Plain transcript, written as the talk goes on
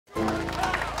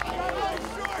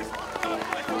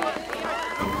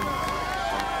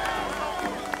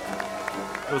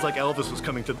It was like Elvis was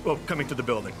coming to the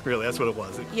building. Really, that's what it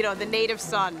was. You know, the native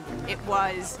son. It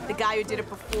was the guy who did it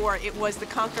before. It was the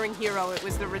conquering hero. It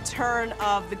was the return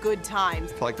of the good times.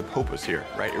 I felt like the Pope was here,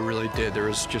 right? It really did. There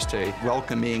was just a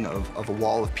welcoming of a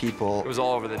wall of people. It was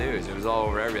all over the news. It was all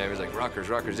over everything. It was like Rutgers,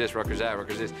 Rutgers this, Rutgers that,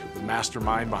 Rutgers this. The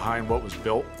mastermind behind what was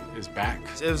built is back.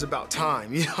 It was about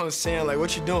time, you know what I'm saying? Like,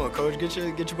 what you doing, coach? Get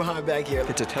your behind back here.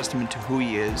 It's a testament to who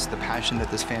he is, the passion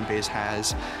that this fan base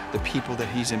has, the people that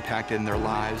he's impacted in their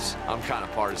lives. I'm kind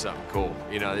of part of something cool.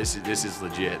 You know, this is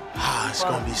legit. It's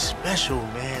gonna be special,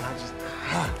 man.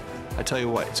 I tell you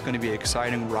what, it's going to be an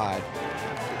exciting ride.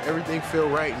 Everything feel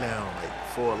right now. Like,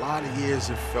 for a lot of years,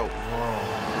 it felt wrong.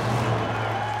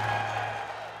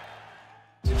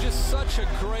 It's just such a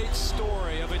great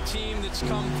story of a team that's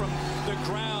come from the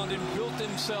ground and built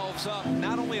themselves up.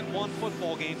 Not only in one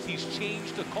football game, he's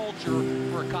changed the culture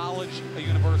for a college, a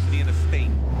university, and a state.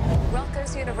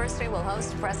 Rutgers University will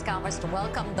host a press conference to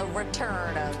welcome the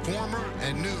return of former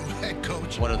and new head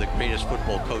coach. One of the greatest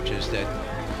football coaches that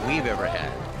we've ever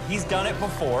had. He's done it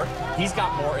before. He's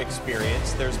got more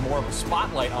experience. There's more of a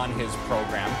spotlight on his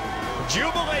program.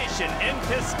 Jubilation in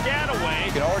Piscataway.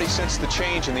 You can already sense the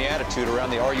change in the attitude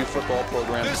around the RU football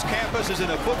program. This campus is in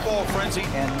a football frenzy.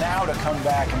 And now to come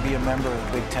back and be a member of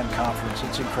the Big Ten Conference,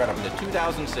 it's incredible. The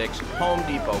 2006 Home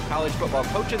Depot College Football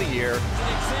Coach of the Year.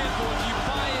 An example, if you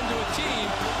buy into a team,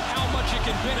 how much it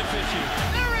can benefit you.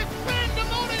 There is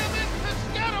pandemonium in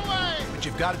Piscataway. But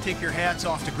you've got to take your hats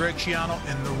off to Greg Schiano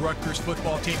and the Rutgers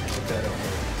football team.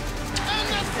 And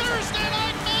the Thursday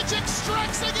night magic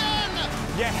strikes again.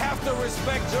 You have to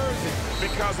respect Jersey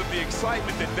because of the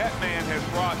excitement that man has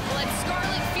brought. Well, it's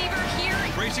Scarlet Fever here.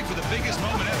 Racing for the biggest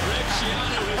moment ever. Greg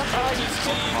Schiano has brought his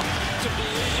team to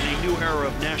believe. A new era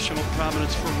of national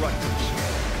prominence for Rutgers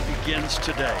begins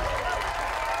today.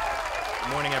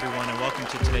 Good morning, everyone, and welcome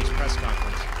to today's press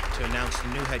conference to announce the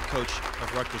new head coach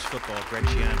of Rutgers football, Greg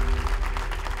Schiano.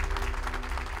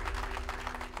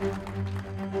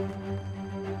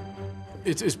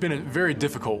 It's been very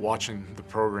difficult watching the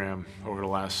program over the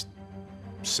last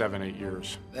 7-8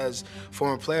 years. As a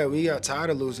former player, we got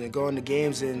tired of losing, going to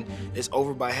games, and it's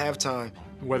over by halftime.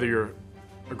 Whether you're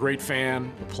a great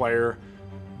fan, a player,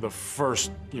 the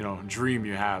first, dream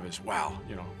you have is, wow,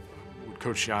 would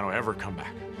Coach Schiano ever come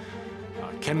back?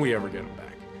 Can we ever get him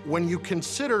back? When you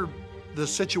consider the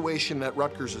situation that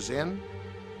Rutgers is in,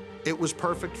 it was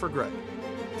perfect for Greg.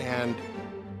 And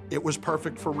it was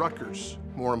perfect for Rutgers,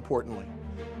 more importantly.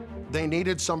 They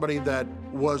needed somebody that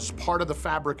was part of the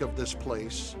fabric of this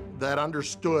place, that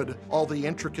understood all the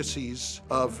intricacies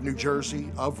of New Jersey,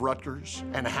 of Rutgers,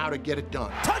 and how to get it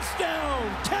done.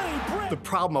 Touchdown, Kenny Britt! The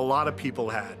problem a lot of people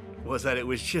had was that it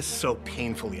was just so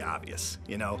painfully obvious.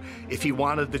 If he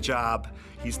wanted the job,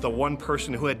 he's the one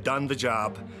person who had done the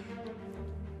job.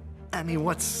 I mean,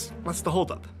 what's the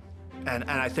holdup? And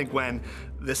I think when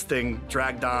this thing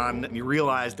dragged on and you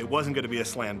realized it wasn't going to be a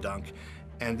slam dunk,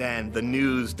 and then the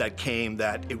news that came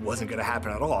that it wasn't going to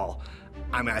happen at all,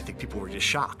 I think people were just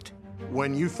shocked.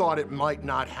 When you thought it might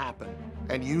not happen,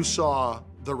 and you saw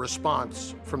the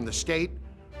response from the state,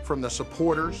 from the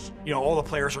supporters. All the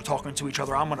players are talking to each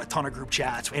other. I'm on a ton of group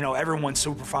chats. Everyone's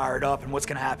super fired up and what's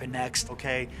going to happen next.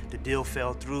 Okay, the deal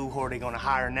fell through. Who are they going to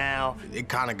hire now? It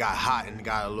kind of got hot and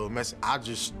got a little messy. I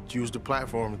just used the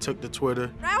platform and took to Twitter.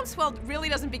 Groundswell really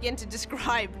doesn't begin to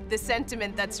describe the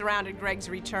sentiment that surrounded Greg's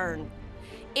return.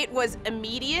 It was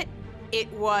immediate, it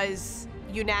was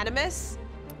unanimous,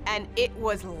 and it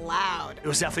was loud. It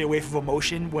was definitely a wave of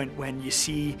emotion when you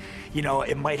see,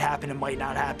 it might happen, it might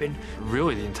not happen.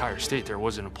 Really, the entire state, there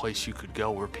wasn't a place you could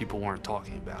go where people weren't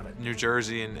talking about it. New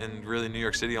Jersey and really New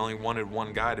York City only wanted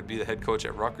one guy to be the head coach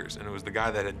at Rutgers, and it was the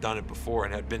guy that had done it before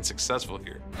and had been successful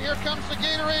here. Here comes the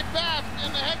Gatorade bath,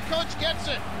 and the head coach gets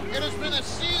it. It has been a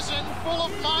season full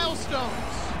of milestones,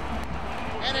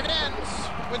 and it ends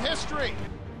with history.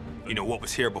 What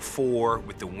was here before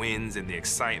with the wins and the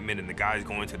excitement and the guys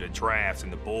going to the drafts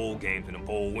and the bowl games and the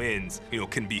bowl wins,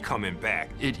 can be coming back.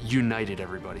 It united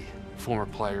everybody. Former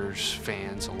players,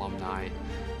 fans, alumni,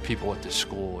 people at the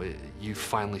school. You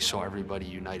finally saw everybody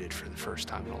united for the first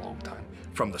time in a long time.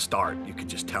 From the start, you could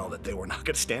just tell that they were not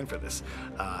going to stand for this.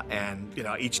 And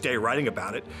each day writing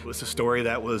about it was a story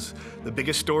that was the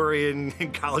biggest story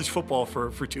in college football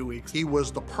for 2 weeks. He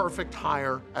was the perfect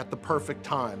hire at the perfect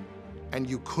time. And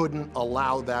you couldn't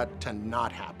allow that to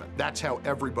not happen. That's how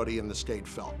everybody in the state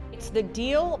felt. It's the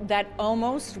deal that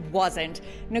almost wasn't.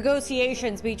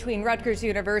 Negotiations between Rutgers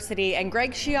University and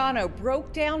Greg Schiano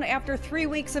broke down after 3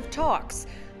 weeks of talks.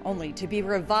 only to be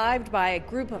revived by a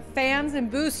group of fans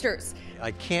and boosters.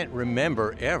 I can't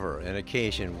remember ever an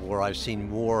occasion where I've seen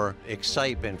more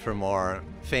excitement from our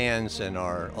fans and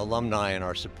our alumni and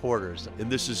our supporters.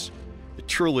 And this is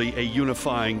truly a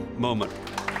unifying moment.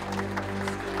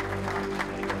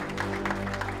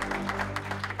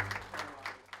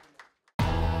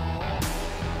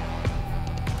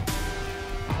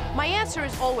 My answer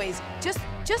is always, just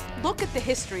look at the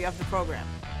history of the program.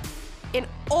 In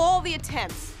all the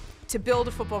attempts to build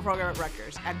a football program at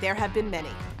Rutgers, and there have been many,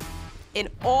 in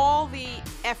all the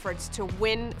efforts to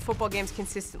win football games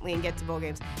consistently and get to bowl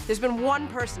games, there's been one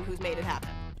person who's made it happen.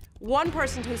 One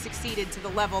person who succeeded to the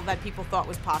level that people thought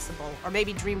was possible, or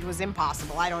maybe dreamed was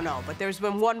impossible, I don't know. But there's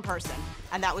been one person,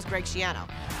 and that was Greg Schiano.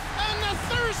 And the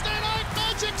Thursday Night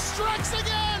Magic strikes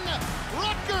again!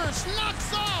 Rutgers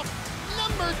knocks off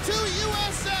 #2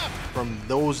 USF! From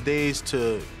those days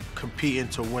to competing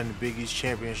to win the Big East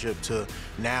Championship to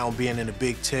now being in the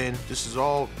Big Ten, this has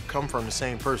all come from the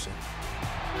same person.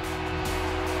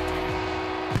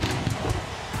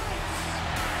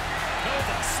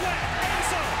 Nova, slam, end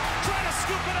zone, trying to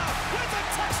scoop it up with a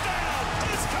touchdown,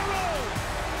 is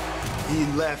Carew! He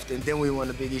left, and then we won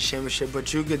the Big East Championship,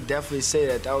 but you could definitely say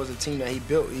that that was a team that he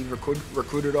built. He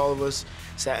recruited all of us,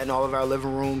 sat in all of our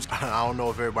living rooms. I don't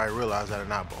know if everybody realized that or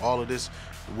not, but all of this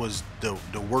was the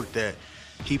work that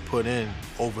he put in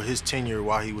over his tenure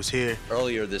while he was here.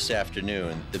 Earlier this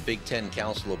afternoon, the Big Ten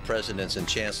Council of Presidents and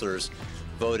Chancellors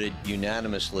voted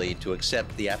unanimously to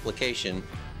accept the application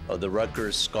of the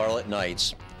Rutgers Scarlet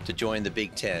Knights to join the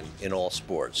Big Ten in all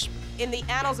sports. In the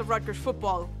annals of Rutgers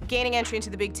football, gaining entry into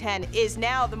the Big Ten is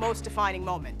now the most defining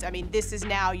moment. I mean, this is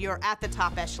now, you're at the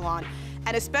top echelon.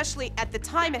 And especially at the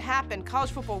time it happened,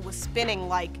 college football was spinning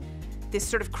like this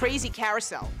sort of crazy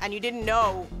carousel, and you didn't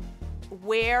know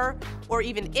where or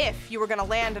even if you were gonna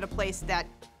land at a place that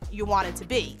you wanted to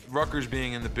be. Rutgers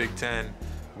being in the Big Ten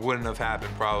wouldn't have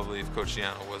happened probably if Coach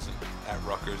Schiano wasn't at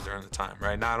Rutgers during the time,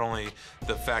 right? Not only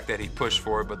the fact that he pushed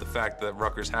for it, but the fact that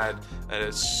Rutgers had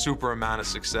a super amount of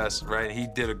success, right? He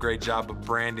did a great job of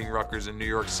branding Rutgers in New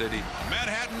York City.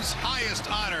 Manhattan's highest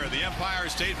honor, the Empire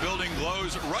State Building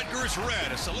glows Rutgers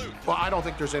red. A salute. Well, I don't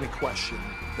think there's any question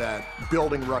that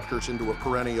building Rutgers into a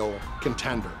perennial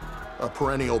contender, a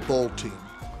perennial bowl team,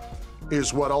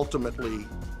 is what ultimately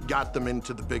got them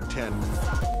into the Big Ten.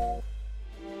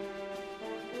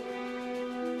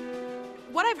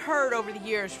 What I've heard over the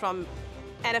years from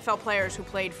NFL players who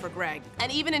played for Greg,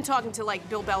 and even in talking to like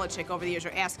Bill Belichick over the years,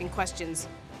 or asking questions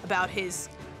about his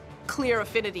clear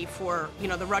affinity for, you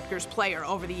know, the Rutgers player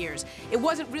over the years, it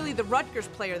wasn't really the Rutgers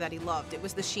player that he loved, it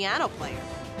was the Schiano player.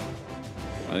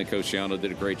 I think Coach Schiano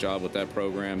did a great job with that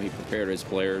program. He prepared his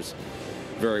players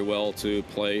very well to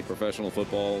play professional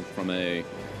football from a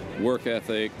work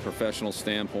ethic, professional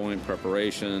standpoint,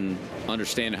 preparation,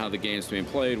 understanding how the game's being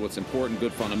played, what's important,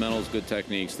 good fundamentals, good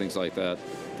techniques, things like that.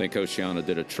 I think Coach Schiano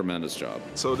did a tremendous job.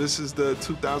 So this is the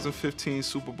 2015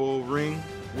 Super Bowl ring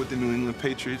with the New England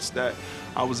Patriots that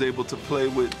I was able to play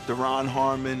with Deron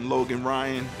Harmon, Logan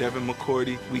Ryan, Devin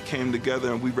McCourty. We came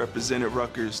together and we represented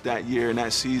Rutgers that year and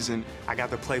that season. I got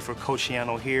to play for Coach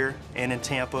Schiano here and in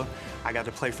Tampa. I got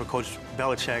to play for Coach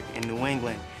Belichick in New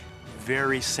England.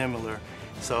 Very similar.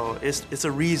 So it's a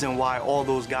reason why all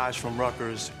those guys from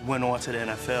Rutgers went on to the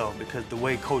NFL, because the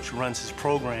way Coach runs his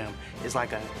program is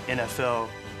like an NFL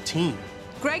team.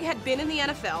 Greg had been in the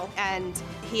NFL, and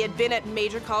he had been at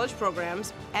major college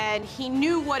programs, and he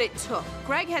knew what it took.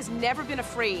 Greg has never been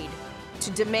afraid to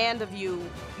demand of you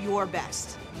your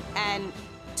best, and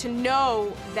to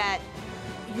know that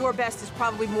your best is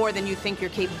probably more than you think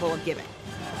you're capable of giving.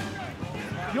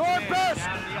 Your best!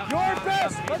 Your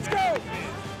best! Let's go!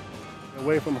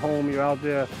 Away from home, you're out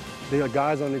there, the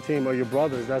guys on the team are your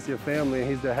brothers, that's your family, and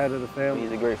he's the head of the family.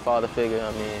 He's a great father figure.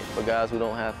 I mean, for guys who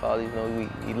don't have fathers, you know,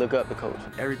 we look up to Coach.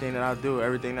 Everything that I do,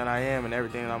 everything that I am, and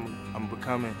everything that I'm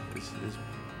becoming is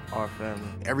our family.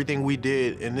 Everything we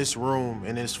did in this room,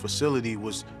 in this facility,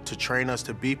 was to train us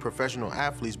to be professional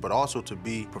athletes, but also to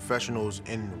be professionals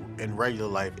in regular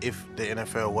life if the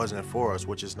NFL wasn't for us,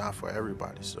 which is not for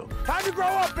everybody, so. Time to grow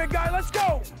up, big guy, let's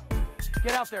go!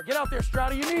 Get out there,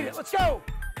 Strata, you need it, let's go!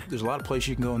 There's a lot of places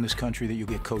you can go in this country that you'll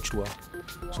get coached well.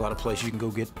 There's a lot of places you can go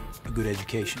get a good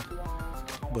education.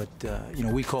 But, you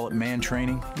know, we call it man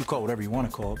training. You call it whatever you want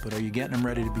to call it, but are you getting them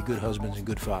ready to be good husbands and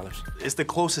good fathers? It's the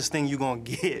closest thing you're gonna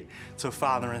get to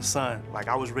father and son. Like,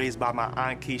 I was raised by my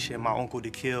Aunt Keisha and my Uncle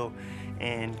DeKill,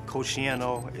 and Coach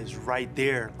Schiano is right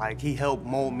there. Like, he helped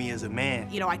mold me as a man.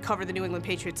 You know, I cover the New England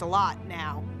Patriots a lot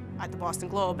now at the Boston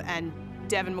Globe, and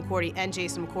Devin McCourty and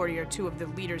Jason McCourty are two of the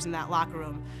leaders in that locker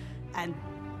room. And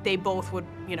they both would,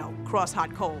 you know, cross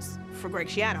hot coals for Greg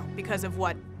Schiano because of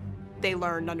what they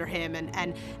learned under him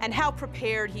and how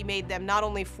prepared he made them, not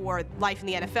only for life in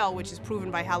the NFL, which is proven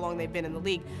by how long they've been in the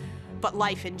league, but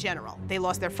life in general. They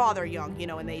lost their father young, you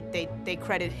know, and they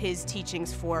credit his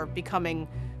teachings for becoming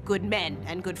good men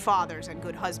and good fathers and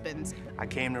good husbands. I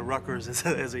came to Rutgers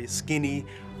as a skinny,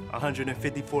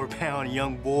 154-pound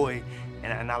young boy,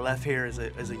 and I left here as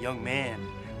a young man.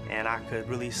 And I could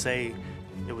really say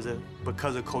it was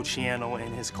because of Coach Schiano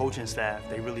and his coaching staff.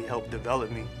 They really helped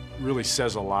develop me. Really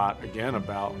says a lot, again,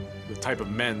 about the type of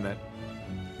men that,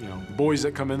 you know, the boys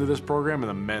that come into this program and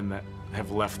the men that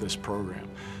have left this program,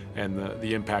 and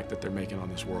the impact that they're making on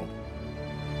this world.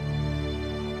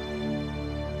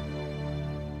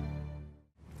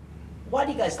 Why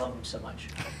do you guys love him so much?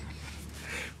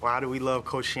 Why do we love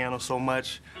Coach Schiano so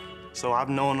much? So I've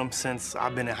known him since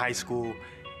I've been in high school,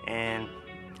 and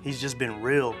he's just been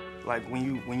real. Like when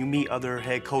you meet other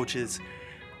head coaches,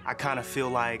 I kind of feel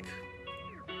like,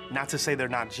 not to say they're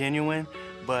not genuine,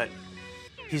 but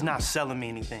he's not selling me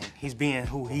anything. He's being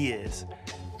who he is.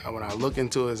 When I look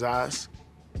into his eyes,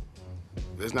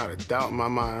 there's not a doubt in my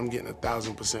mind I'm getting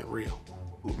 1,000% real.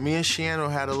 Me and Schiano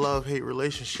had a love-hate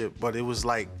relationship, but it was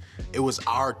like, it was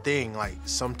our thing. Like,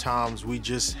 sometimes we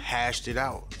just hashed it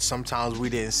out. Sometimes we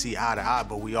didn't see eye to eye,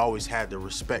 but we always had the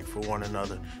respect for one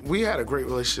another. We had a great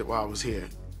relationship while I was here.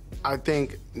 I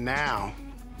think now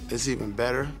it's even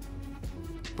better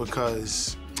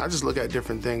because I just look at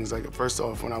different things. Like, first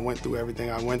off, when I went through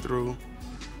everything I went through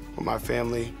with my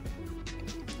family,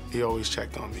 he always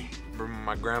checked on me.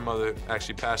 My grandmother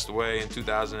actually passed away in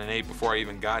 2008 before I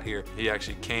even got here. He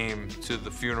actually came to the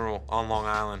funeral on Long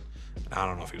Island. I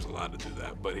don't know if he was allowed to do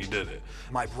that, but he did it.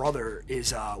 My brother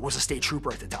was a state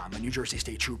trooper at the time, a New Jersey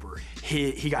state trooper.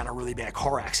 He got in a really bad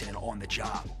car accident on the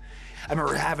job. I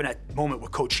remember having a moment with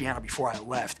Coach Schiano before I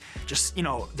left, just, you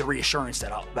know, the reassurance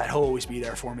that he'll always be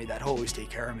there for me, that he'll always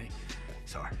take care of me.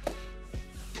 So.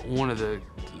 One of the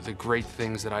great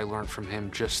things that I learned from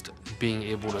him, just being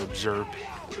able to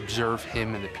observe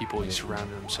him and the people he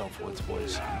surrounded himself with,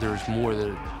 was there's more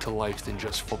to life than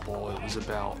just football. It was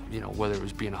about, you know, whether it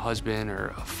was being a husband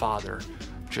or a father,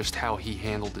 just how he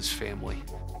handled his family.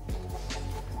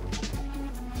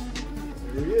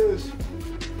 There he is.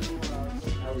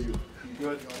 How are you?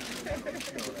 Good.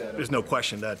 There's no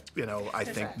question that, you know, I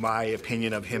think my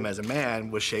opinion of him as a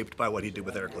man was shaped by what he did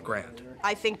with Eric LeGrand.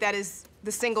 I think that is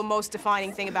the single most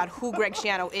defining thing about who Greg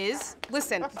Schiano is.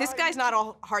 Listen, this guy's not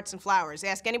all hearts and flowers.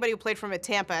 Ask anybody who played for him at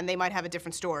Tampa and they might have a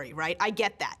different story, right? I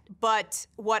get that. But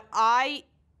what I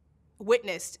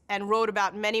witnessed and wrote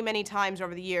about many, many times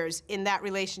over the years in that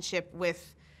relationship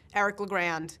with Eric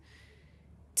LeGrand,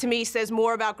 to me, says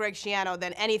more about Greg Schiano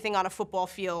than anything on a football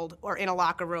field or in a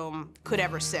locker room could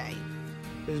ever say.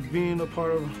 It's being a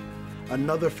part of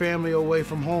another family away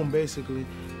from home, basically.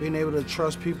 Being able to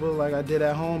trust people like I did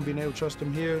at home, being able to trust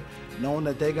them here, knowing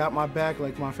that they got my back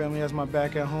like my family has my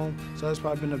back at home. So that's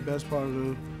probably been the best part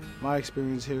of my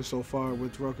experience here so far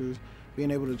with Rutgers.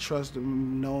 Being able to trust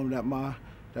them, knowing that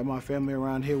my family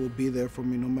around here will be there for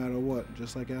me no matter what,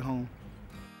 just like at home.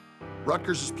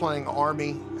 Rutgers is playing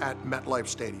Army at MetLife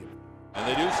Stadium. And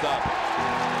they do stop it.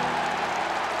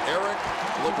 Eric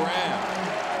LeGrand,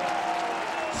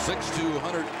 6'2",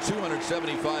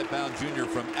 275-pound junior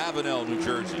from Avenel, New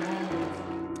Jersey.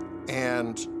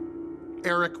 And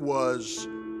Eric was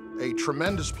a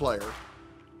tremendous player,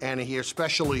 and he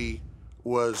especially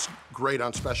was great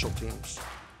on special teams.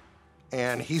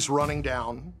 And he's running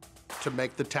down to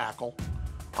make the tackle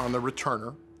on the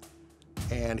returner,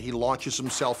 and he launches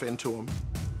himself into him.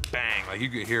 Bang, like you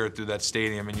could hear it through that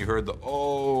stadium, and you heard the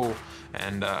oh,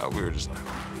 and we were just like,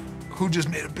 who just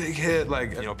made a big hit?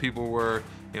 Like, you know, people were,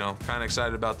 you know, kind of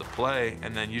excited about the play,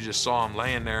 and then you just saw him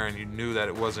laying there, and you knew that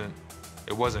it wasn't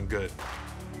good.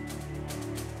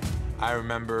 I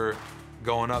remember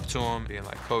going up to him, being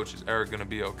like, Coach, is Eric gonna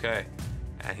be okay?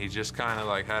 And he just kind of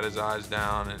like had his eyes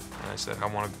down, and I said, I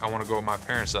want to go with my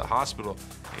parents to the hospital.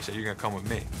 And he said, you're gonna come with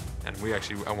me. And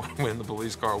I went in the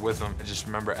police car with him. I just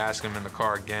remember asking him in the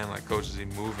car again, like, Coach, is he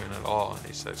moving at all? And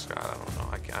he said, Scott, I don't know.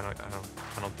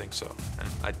 I don't think so. And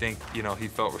I think, you know, he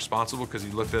felt responsible because he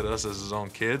looked at us as his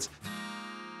own kids.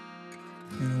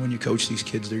 You know, when you coach these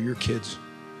kids, they're your kids.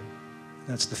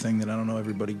 That's the thing that I don't know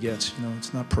everybody gets. You know,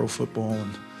 it's not pro football,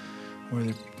 and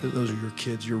where those are your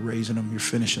kids. You're raising them. You're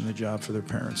finishing the job for their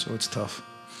parents, so it's tough.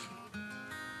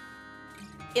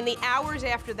 In the hours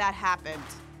after that happened,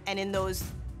 and in those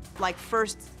like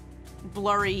first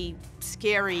blurry,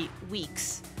 scary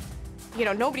weeks, you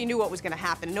know, nobody knew what was going to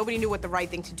happen. Nobody knew what the right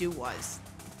thing to do was.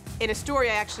 In a story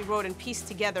I actually wrote and pieced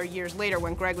together years later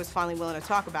when Greg was finally willing to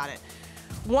talk about it,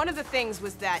 One of the things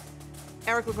was that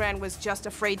Eric LeGrand was just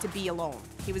afraid to be alone.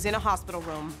 He was in a hospital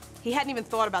room. He hadn't even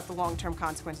thought about the long-term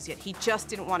consequences yet. He just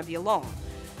didn't want to be alone.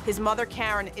 His mother,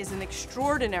 Karen, is an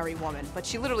extraordinary woman, but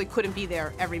she literally couldn't be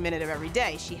there every minute of every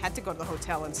day. She had to go to the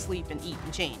hotel and sleep and eat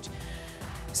and change.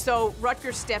 So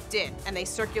Rutgers stepped in, and they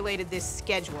circulated this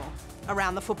schedule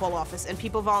around the football office, and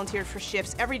people volunteered for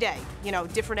shifts every day, you know,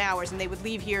 different hours, and they would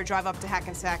leave here, drive up to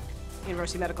Hackensack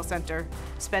University Medical Center,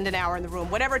 spend an hour in the room,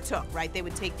 whatever it took, right? They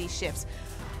would take these shifts.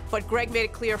 But Greg made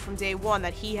it clear from day one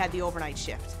that he had the overnight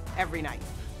shift every night.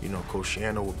 You know, Coach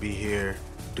Schiano would be here,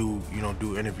 do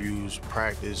interviews,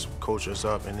 practice, coach us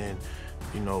up, and then,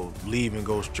 you know, leave and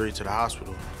go straight to the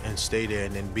hospital and stay there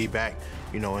and then be back,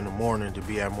 you know, in the morning to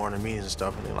be at morning meetings and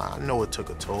stuff. And I know it took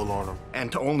a toll on him.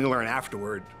 And to only learn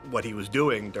afterward what he was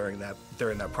doing during that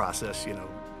process, you know,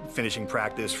 finishing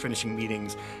practice, finishing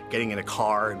meetings, getting in a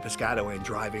car in Piscataway and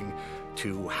driving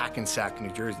to Hackensack, New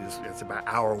Jersey. It's about an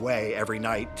hour away every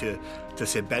night to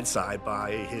sit bedside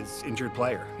by his injured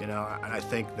player, you know. And I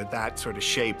think that sort of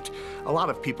shaped a lot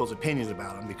of people's opinions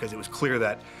about him, because it was clear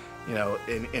that, you know,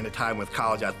 in a time with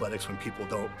college athletics when people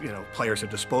don't, you know, players are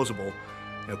disposable,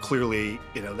 you know, clearly,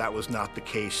 you know, that was not the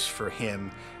case for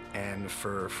him and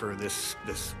for this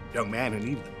young man who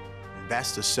needed him.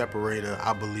 That's the separator,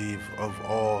 I believe, of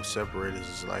all separators.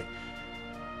 Is like,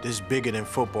 this is bigger than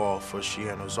football for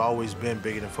Schiano. It's always been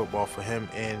bigger than football for him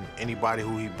and anybody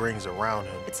who he brings around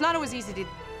him. It's not always easy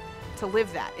to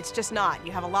live that. It's just not.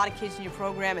 You have a lot of kids in your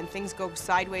program, and things go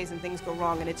sideways and things go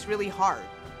wrong, and it's really hard.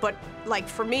 But, like,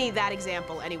 for me, that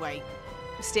example, anyway,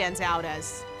 stands out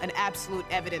as an absolute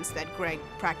evidence that Greg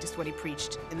practiced what he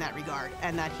preached in that regard,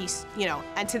 and that he's, you know,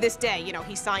 and to this day, you know,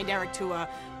 he signed Eric to a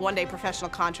one-day professional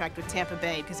contract with Tampa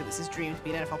Bay because it was his dream to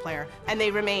be an NFL player, and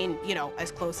they remain, you know,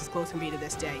 as close can be to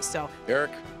this day. So, Eric,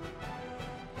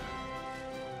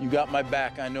 you got my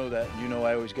back. I know that. You know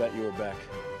I always got your back.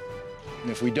 And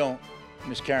if we don't,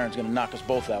 Miss Karen's gonna knock us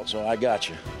both out, so I got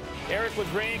you. Eric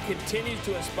LeGrand continues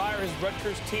to inspire his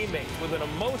Rutgers teammates with an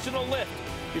emotional lift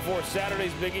before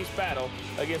Saturday's Big East battle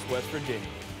against West Virginia.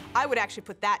 I would actually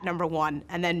put that #1,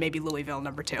 and then maybe Louisville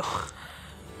 #2.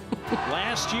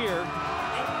 Last year,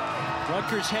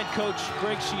 Rutgers head coach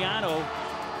Greg Schiano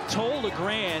told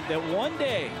LeGrand that one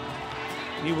day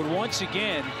he would once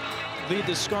again lead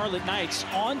the Scarlet Knights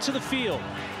onto the field.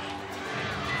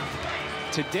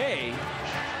 Today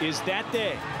is that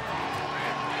day.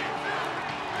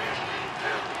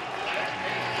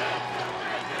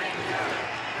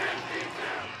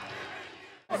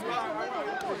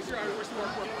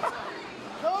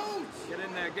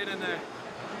 Get in there.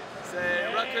 Say,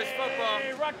 hey, Rutgers football.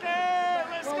 Hey, Rutgers,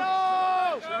 let's go!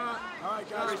 All right,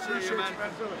 guys. Appreciate you, man.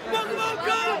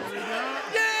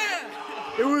 Yeah!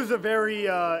 It was a very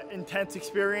intense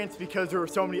experience because there were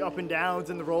so many up and downs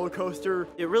in the roller coaster.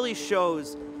 It really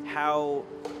shows how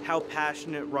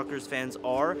passionate Rutgers fans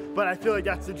are. But I feel like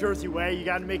that's the Jersey way. You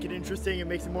got to make it interesting. It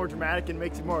makes it more dramatic and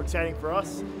makes it more exciting for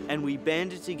us. And we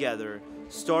banded together,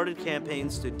 started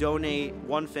campaigns to donate.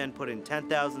 One fan put in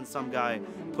 10,000, some guy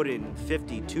put in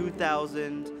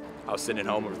 52,000. I was sitting at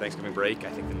home over Thanksgiving break. I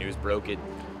think the news broke at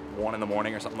 1 in the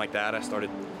morning or something like that. I started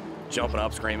jumping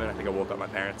up, screaming. I think I woke up my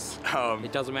parents.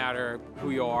 It doesn't matter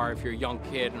who you are, if you're a young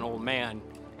kid, an old man,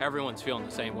 everyone's feeling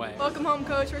the same way. Welcome home,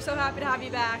 Coach. We're so happy to have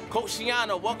you back. Coach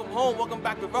Schiano, welcome home. Welcome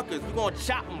back to Rutgers. We're going to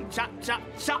chop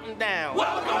them down.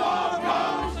 Welcome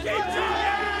home,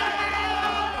 Coach!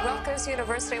 Rutgers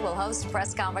University will host a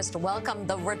press conference to welcome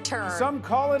the return. Some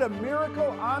call it a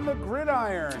miracle on the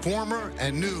gridiron. Former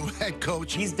and new head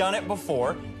coach. He's done it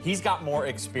before. He's got more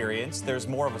experience. There's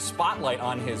more of a spotlight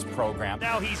on his program.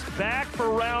 Now he's back for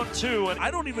round 2, and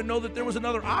I don't even know that there was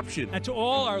another option. And to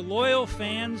all our loyal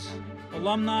fans,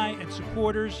 alumni, and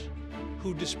supporters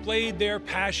who displayed their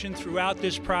passion throughout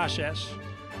this process,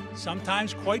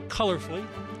 sometimes quite colorfully.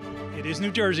 It is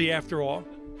New Jersey, after all.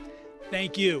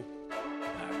 Thank you.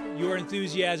 Your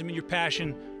enthusiasm and your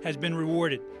passion has been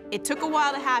rewarded. It took a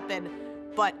while to happen,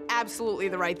 but absolutely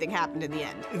the right thing happened in the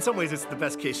end. In some ways, it's the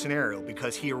best case scenario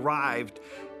because he arrived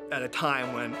at a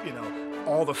time when, you know,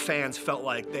 all the fans felt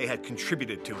like they had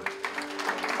contributed to it.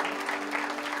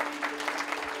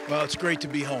 Well, it's great to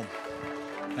be home.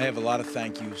 I have a lot of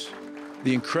thank yous.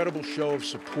 The incredible show of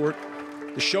support,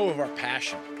 the show of our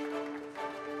passion.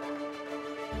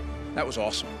 That was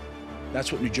awesome.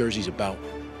 That's what New Jersey's about.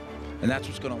 And that's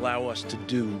what's going to allow us to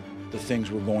do the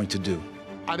things we're going to do.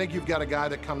 I think you've got a guy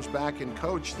that comes back and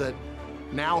coach that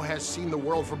now has seen the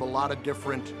world from a lot of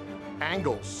different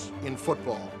angles in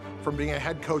football, from being a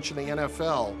head coach in the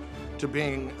NFL to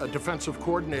being a defensive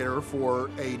coordinator for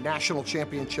a national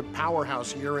championship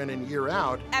powerhouse year in and year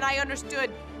out. And I understood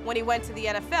when he went to the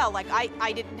NFL. Like,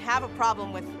 I didn't have a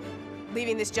problem with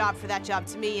leaving this job for that job.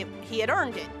 To me, he had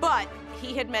earned it. But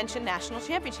he had mentioned national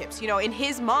championships. You know, in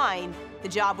his mind, the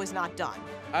job was not done.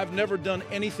 I've never done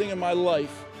anything in my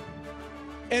life,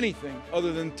 anything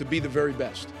other than to be the very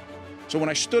best. So when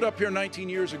I stood up here 19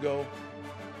 years ago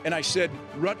and I said,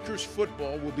 Rutgers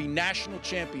football will be national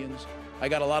champions, I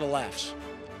got a lot of laughs.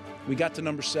 We got to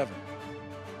number 7.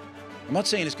 I'm not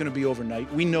saying it's going to be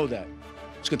overnight. We know that.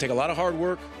 It's going to take a lot of hard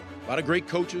work, a lot of great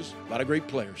coaches, a lot of great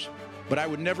players. But I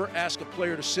would never ask a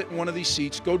player to sit in one of these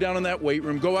seats, go down in that weight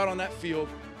room, go out on that field,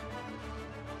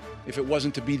 if it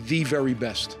wasn't to be the very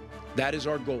best. That is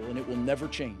our goal, and it will never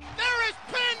change. There is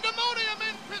pandemonium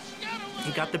in Piscataway.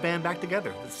 He got the band back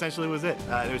together. That essentially was it.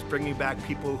 It was bringing back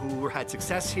people who had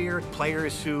success here,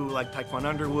 players who, like Taekwon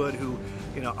Underwood, who,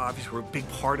 you know, obviously were a big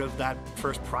part of that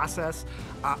first process.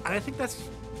 And I think that's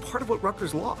part of what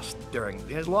Rutgers lost during.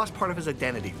 He has lost part of his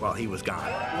identity while he was gone.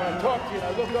 When I talk to you,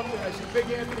 and I look up and I see big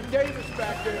Anthony Davis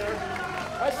back there.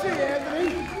 I see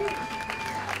Anthony.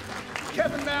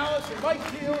 Kevin Malice and Mike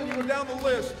Keel, and you go down the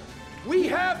list. We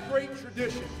have great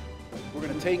tradition. We're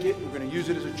going to take it, we're going to use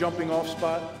it as a jumping off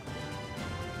spot,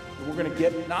 and we're going to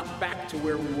get not back to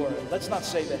where we were. Let's not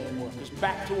say that anymore, because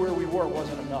back to where we were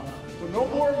wasn't enough. So no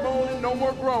more moaning, no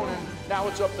more groaning. Now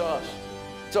it's up to us.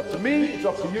 It's up to me, it's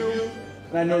up to you,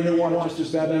 and I know you want it just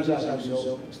as bad as I do,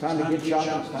 so it's time to get shot,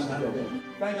 it's time to go.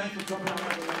 Thank you for coming out.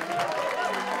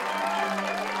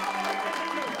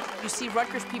 You see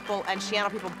Rutgers people and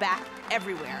Schiano people back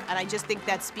everywhere, and I just think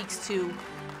that speaks to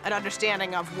an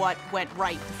understanding of what went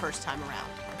right the first time around.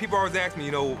 People always ask me,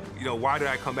 you know, why did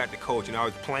I come back to coach? You know, I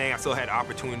was playing, I still had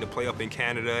opportunity to play up in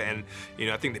Canada, and, you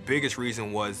know, I think the biggest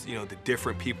reason was, you know, the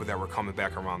different people that were coming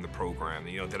back around the program,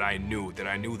 you know, that I knew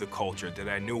the culture, that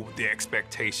I knew the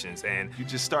expectations, and you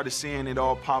just started seeing it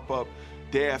all pop up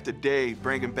day after day,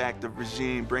 bringing back the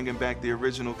regime, bringing back the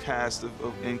original cast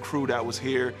and crew that was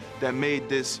here that made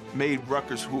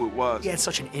Rutgers who it was. He had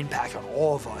such an impact on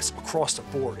all of us across the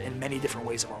board in many different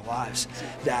ways of our lives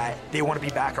that they want to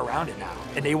be back around it now,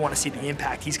 and they want to see the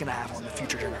impact he's going to have on the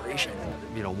future generation.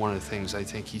 You know, one of the things I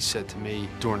think he said to me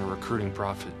during the recruiting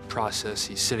process,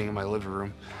 he's sitting in my living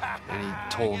room, and he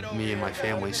told me and my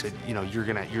family, he said, you know,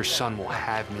 your son will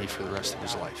have me for the rest of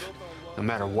his life. No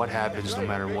matter what happens, no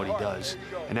matter what he does.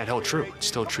 And that held true. It's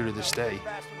still true to this day.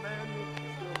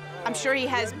 I'm sure he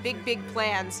has big, big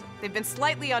plans. They've been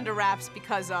slightly under wraps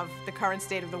because of the current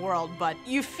state of the world, but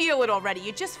you feel it already.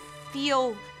 You just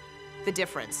feel the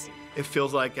difference. It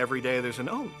feels like every day there's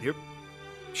here,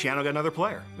 Schiano got another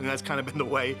player. And that's kind of been the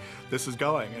way this is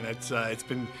going. And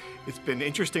it's been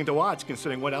interesting to watch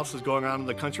considering what else is going on in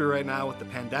the country right now with the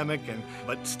pandemic.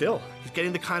 But still, he's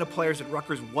getting the kind of players that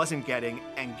Rutgers wasn't getting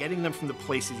and getting them from the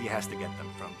places he has to get them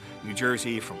from. New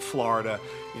Jersey, from Florida,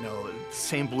 you know,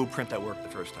 same blueprint that worked the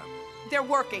first time. They're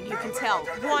working, you can tell.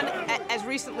 One, as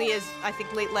recently as, I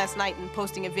think, late last night, in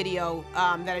posting a video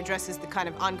that addresses the kind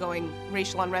of ongoing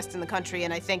racial unrest in the country,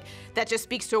 and I think that just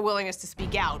speaks to a willingness to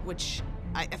speak out, which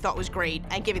I thought was great,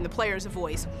 and giving the players a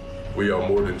voice. We are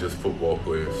more than just football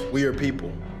players. We are people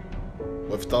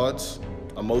with thoughts,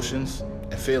 emotions,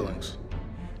 and feelings.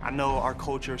 I know our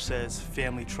culture says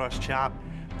family, trust, chop,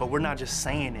 but we're not just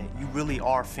saying it. You really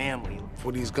are family.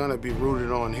 What he's gonna be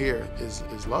rooted on here is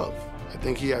love. I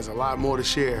think he has a lot more to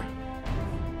share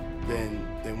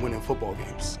than winning football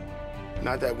games.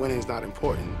 Not that winning's not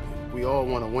important. We all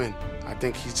want to win. I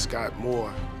think he's got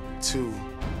more to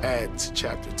add to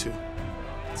Chapter 2.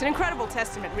 It's an incredible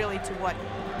testament, really, to what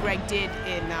Greg did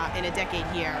in a decade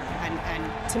here,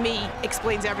 and to me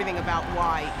explains everything about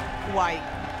why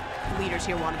leaders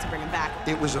here wanted to bring him back.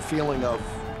 It was a feeling of,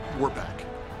 we're back.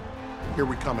 Here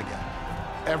we come again.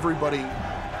 Everybody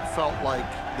felt like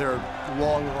their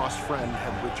long-lost friend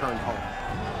had returned home.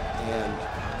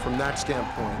 And from that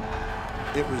standpoint,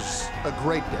 it was a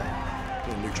great day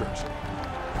in New Jersey.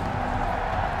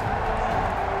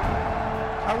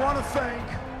 I want to thank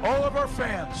all of our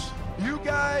fans. You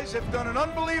guys have done an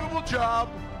unbelievable job.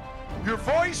 Your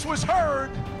voice was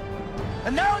heard.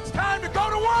 And now it's time to go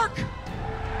to work.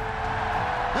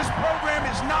 This program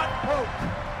is not broke.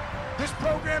 This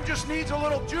program just needs a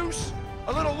little juice,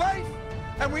 a little life,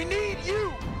 and we need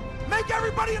you. Make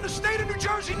everybody in the state of New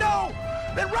Jersey know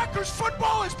that Rutgers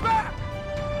football is back.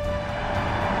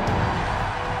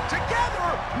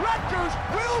 Together, Rutgers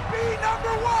will be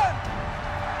 #1.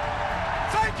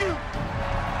 Thank you.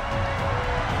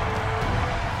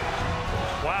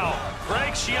 Wow,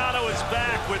 Greg Schiano is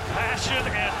back with passion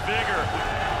and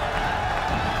vigor.